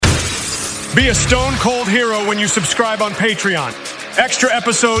Be a stone cold hero when you subscribe on Patreon. Extra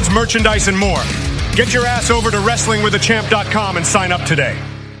episodes, merchandise, and more. Get your ass over to WrestlingWithAChamp.com and sign up today.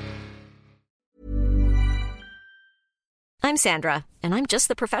 I'm Sandra, and I'm just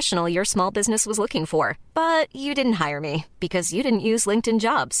the professional your small business was looking for. But you didn't hire me because you didn't use LinkedIn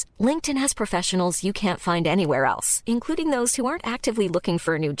Jobs. LinkedIn has professionals you can't find anywhere else, including those who aren't actively looking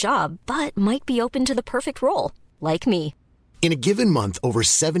for a new job, but might be open to the perfect role, like me. In a given month, over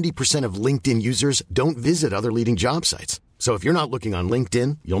 70% of LinkedIn users don't visit other leading job sites. So if you're not looking on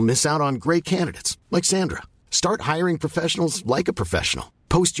LinkedIn, you'll miss out on great candidates like Sandra. Start hiring professionals like a professional.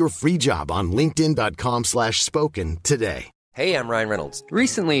 Post your free job on linkedin.com/spoken today. Hey, I'm Ryan Reynolds.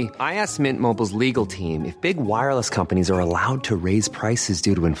 Recently, I asked Mint Mobile's legal team if big wireless companies are allowed to raise prices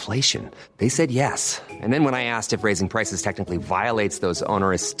due to inflation. They said yes. And then when I asked if raising prices technically violates those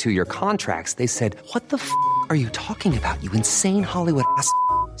onerous two-year contracts, they said, what the f*** are you talking about, you insane Hollywood ass f-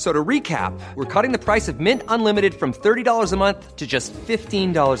 So to recap, we're cutting the price of Mint Unlimited from $30 a month to just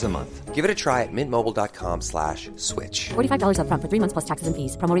 $15 a month. Give it a try at mintmobile.com/switch. $45 up front for 3 months plus taxes and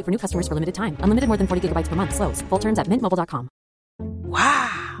fees. Promo rate for new customers for limited time. Unlimited more than 40 gigabytes per month. Slows full terms at mintmobile.com.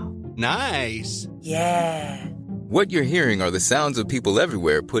 Wow. Nice. Yeah. What you're hearing are the sounds of people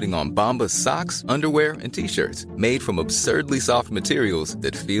everywhere putting on Bombas socks, underwear, and T-shirts made from absurdly soft materials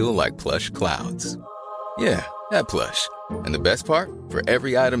that feel like plush clouds. Yeah, that plush. And the best part? For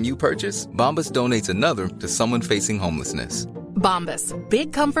every item you purchase, Bombas donates another to someone facing homelessness. Bombas.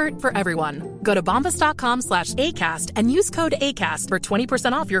 Big comfort for everyone. Go to bombas.com/ACAST and use code ACAST for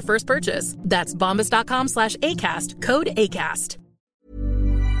 20% off your first purchase. That's bombas.com/ACAST. Code ACAST.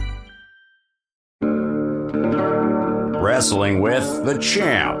 Wrestling with the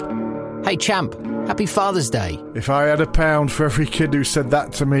Champ. Hey, Champ. Happy Father's Day. If I had £1 for every kid who said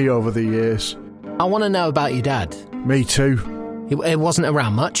that to me over the years. I want to know about your dad. Me too. He wasn't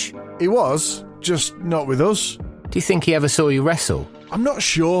around much? He was, just not with us. Do you think he ever saw you wrestle? I'm not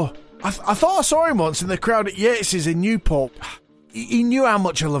sure. I thought I saw him once in the crowd at Yates's in Newport. He knew how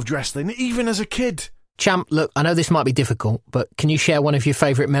much I loved wrestling, even as a kid. Champ, look, I know this might be difficult, but can you share one of your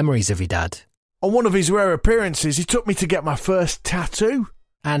favourite memories of your dad? On one of his rare appearances, he took me to get my first tattoo.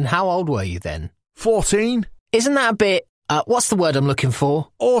 And how old were you then? 14. Isn't that a bit... what's the word I'm looking for?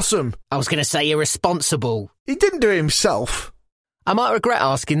 Awesome. I was going to say irresponsible. He didn't do it himself. I might regret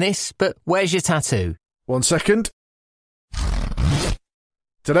asking this, but where's your tattoo? 1 second.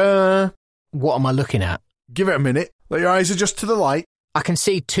 Ta-da! What am I looking at? Give it a minute. Let your eyes adjust to the light. I can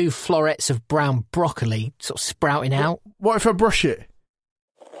see 2 florets of brown broccoli sort of sprouting out. What if I brush it?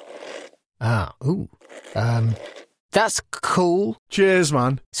 That's cool. Cheers,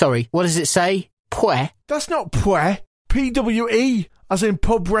 man. Sorry, what does it say? Pwe? That's not pwe. PWE, as in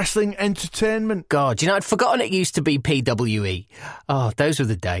pub wrestling entertainment. God, I'd forgotten it used to be PWE. Oh, those were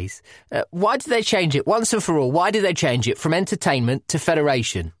the days. Why did they change it once and for all? Why did they change it from entertainment to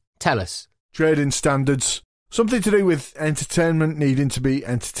federation? Tell us. Trading standards. Something to do with entertainment needing to be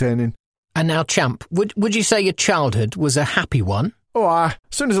entertaining. And now, Champ, would you say your childhood was a happy one? Oh, as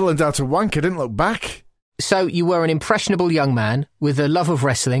soon as I learned how to wank, I didn't look back. So you were an impressionable young man with a love of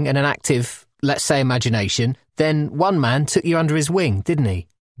wrestling and an active, let's say, imagination. Then one man took you under his wing, didn't he?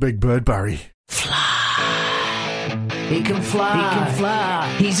 Big Bird Barry. Fly. He can fly. He can fly.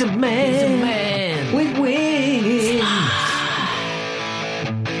 He's a man. He's a man with wings. Fly.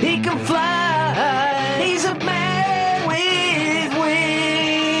 He can fly. He's a man with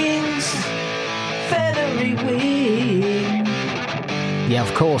wings. Feathery wings. Yeah,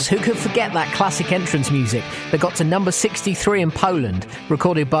 of course. Who could forget that classic entrance music that got to number 63 in Poland,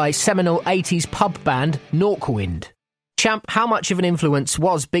 recorded by seminal 80s pub band Norkwind? Champ, how much of an influence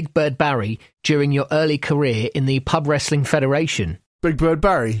was Big Bird Barry during your early career in the Pub Wrestling Federation? Big Bird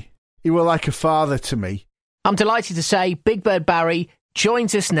Barry? He were like a father to me. I'm delighted to say Big Bird Barry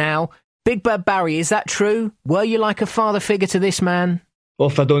joins us now. Big Bird Barry, is that true? Were you like a father figure to this man? Well,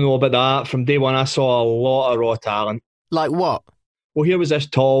 if I don't know about that, from day one I saw a lot of raw talent. Like what? Well, here was this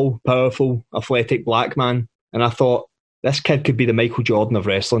tall, powerful, athletic black man, and I thought, this kid could be the Michael Jordan of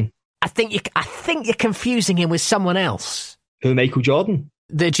wrestling. I think you're confusing him with someone else. Who, Michael Jordan?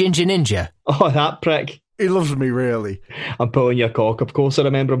 The Ginger Ninja. Oh, that prick. He loves me, really. I'm pulling your cock. Of course I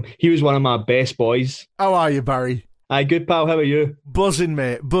remember him. He was one of my best boys. How are you, Barry? Aye, good, pal. How are you? Buzzing,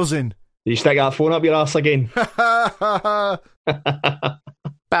 mate. Buzzing. Did you stick that phone up your arse again?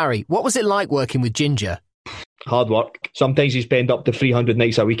 Barry, what was it like working with Ginger? Hard work. Sometimes you spend up to 300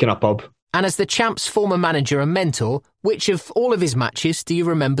 nights a week in a pub. And as the Champ's former manager and mentor, which of all of his matches do you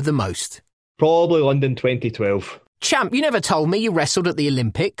remember the most? Probably London 2012. Champ, you never told me you wrestled at the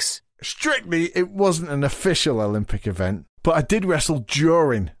Olympics. Strictly, it wasn't an official Olympic event, but I did wrestle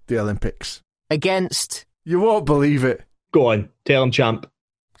during the Olympics. Against? You won't believe it. Go on, tell him, champ.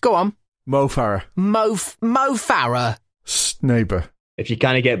 Go on. Mo Farah. Mo Farah? Neighbour. If you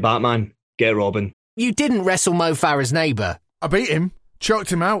can't get Batman, get Robin. You didn't wrestle Mo Farah's neighbour. I beat him.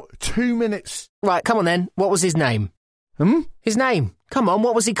 Choked him out. 2 minutes. Right, come on then. What was his name? His name. Come on,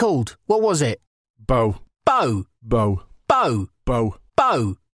 what was he called? What was it? Bo. Bo. Bo. Bo. Bo.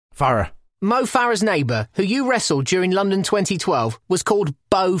 Bo. Farah. Mo Farah's neighbour, who you wrestled during London 2012, was called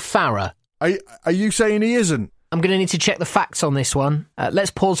Bo Farah. Are you saying he isn't? I'm going to need to check the facts on this one.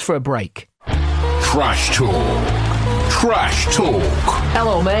 Let's pause for a break. Trash Talk. Trash Talk.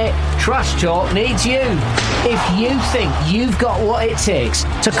 Hello, mate. Trash Talk needs you. If you think you've got what it takes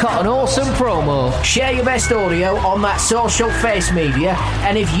to cut an awesome promo, share your best audio on that social face media,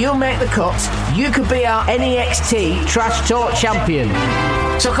 and if you make the cut, you could be our NEXT Trash Talk champion.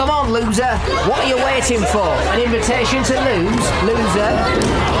 So come on, loser. What are you waiting for? An invitation to lose, loser?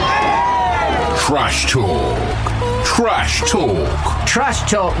 Trash Talk. Trash Talk. Trash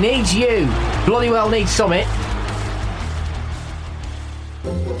Talk needs you. Bloody well needs Summit.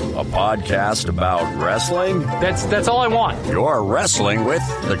 A podcast about wrestling? That's all I want. You're wrestling with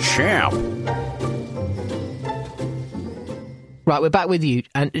the champ. Right, we're back with you.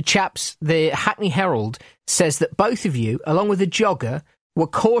 And chaps, the Hackney Herald says that both of you, along with the jogger, were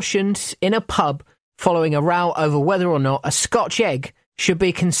cautioned in a pub following a row over whether or not a Scotch egg should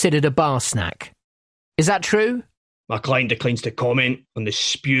be considered a bar snack. Is that true? My client declines to comment on the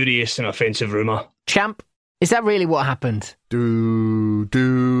spurious and offensive rumour. Champ, is that really what happened? Do.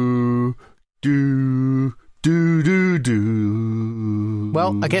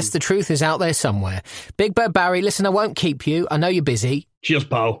 Well, I guess the truth is out there somewhere. Big Bird Barry, listen, I won't keep you. I know you're busy. Cheers,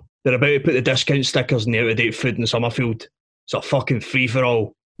 pal. They're about to put the discount stickers in the out-of-date food in Summerfield. It's a fucking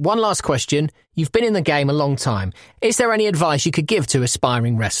free-for-all. One last question. You've been in the game a long time. Is there any advice you could give to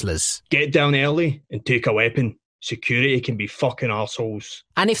aspiring wrestlers? Get down early and take a weapon. Security can be fucking arseholes.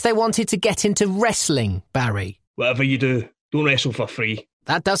 And if they wanted to get into wrestling, Barry? Whatever you do, don't wrestle for free.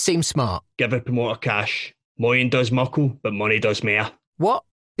 That does seem smart. Give a promoter cash. Moyen does muckle, but money does mayor. What?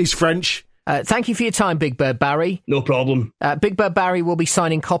 He's French. Thank you for your time, Big Bird Barry. No problem. Big Bird Barry will be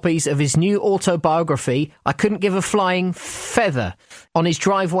signing copies of his new autobiography, I Couldn't Give a Flying Feather, on his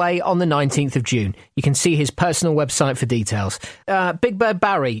driveway on the 19th of June. You can see his personal website for details. Big Bird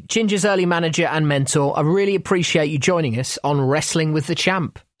Barry, Ginger's early manager and mentor, I really appreciate you joining us on Wrestling with the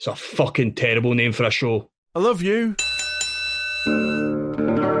Champ. It's a fucking terrible name for a show. I love you.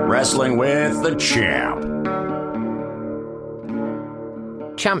 Wrestling with the Champ.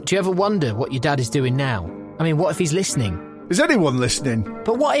 Champ, do you ever wonder what your dad is doing now? I mean, what if he's listening? Is anyone listening?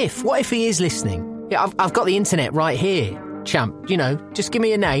 But what if? What if he is listening? Yeah, I've got the internet right here. Champ, you know, just give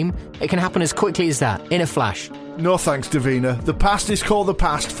me a name. It can happen as quickly as that, in a flash. No thanks, Davina. The past is called the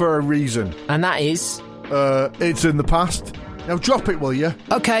past for a reason. And that is? It's in the past. Now drop it, will you?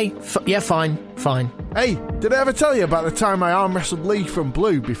 Okay, yeah, fine. Hey, did I ever tell you about the time I arm wrestled Lee from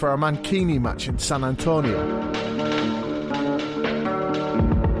Blue before a Mankini match in San Antonio?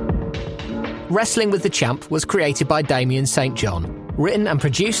 Wrestling with the Champ was created by Damien St. John. Written and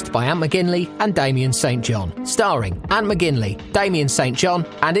produced by Ant McGinley and Damien St. John. Starring Ant McGinley, Damien St. John,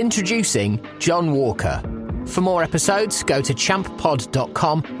 and introducing John Walker. For more episodes, go to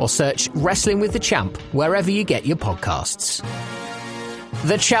champpod.com or search Wrestling with the Champ wherever you get your podcasts.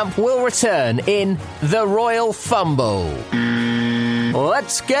 The Champ will return in The Royal Fumble.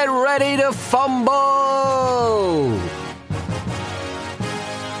 Let's get ready to fumble!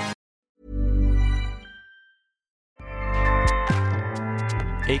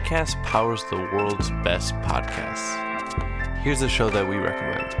 Acast powers the world's best podcasts. Here's a show that we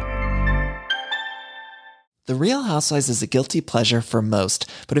recommend. The Real Housewives is a guilty pleasure for most,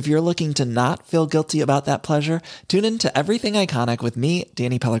 but if you're looking to not feel guilty about that pleasure, tune in to Everything Iconic with me,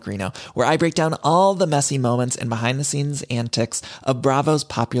 Danny Pellegrino, where I break down all the messy moments and behind-the-scenes antics of Bravo's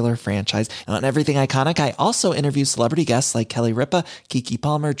popular franchise. And on Everything Iconic, I also interview celebrity guests like Kelly Ripa, Keke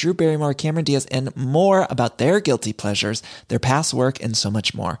Palmer, Drew Barrymore, Cameron Diaz, and more about their guilty pleasures, their past work, and so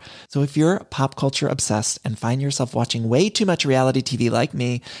much more. So if you're pop culture obsessed and find yourself watching way too much reality TV like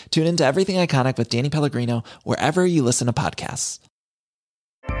me, tune in to Everything Iconic with Danny Pellegrino, wherever you listen to podcasts.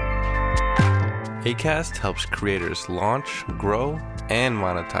 Acast helps creators launch, grow, and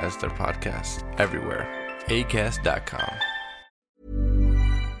monetize their podcasts everywhere. Acast.com.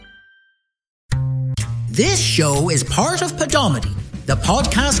 This show is part of Podomedy, the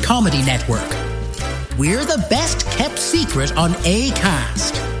podcast comedy network. We're the best kept secret on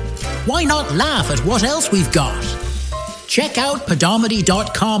Acast. Why not laugh at what else we've got? Check out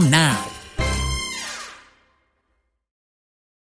Podomedy.com now.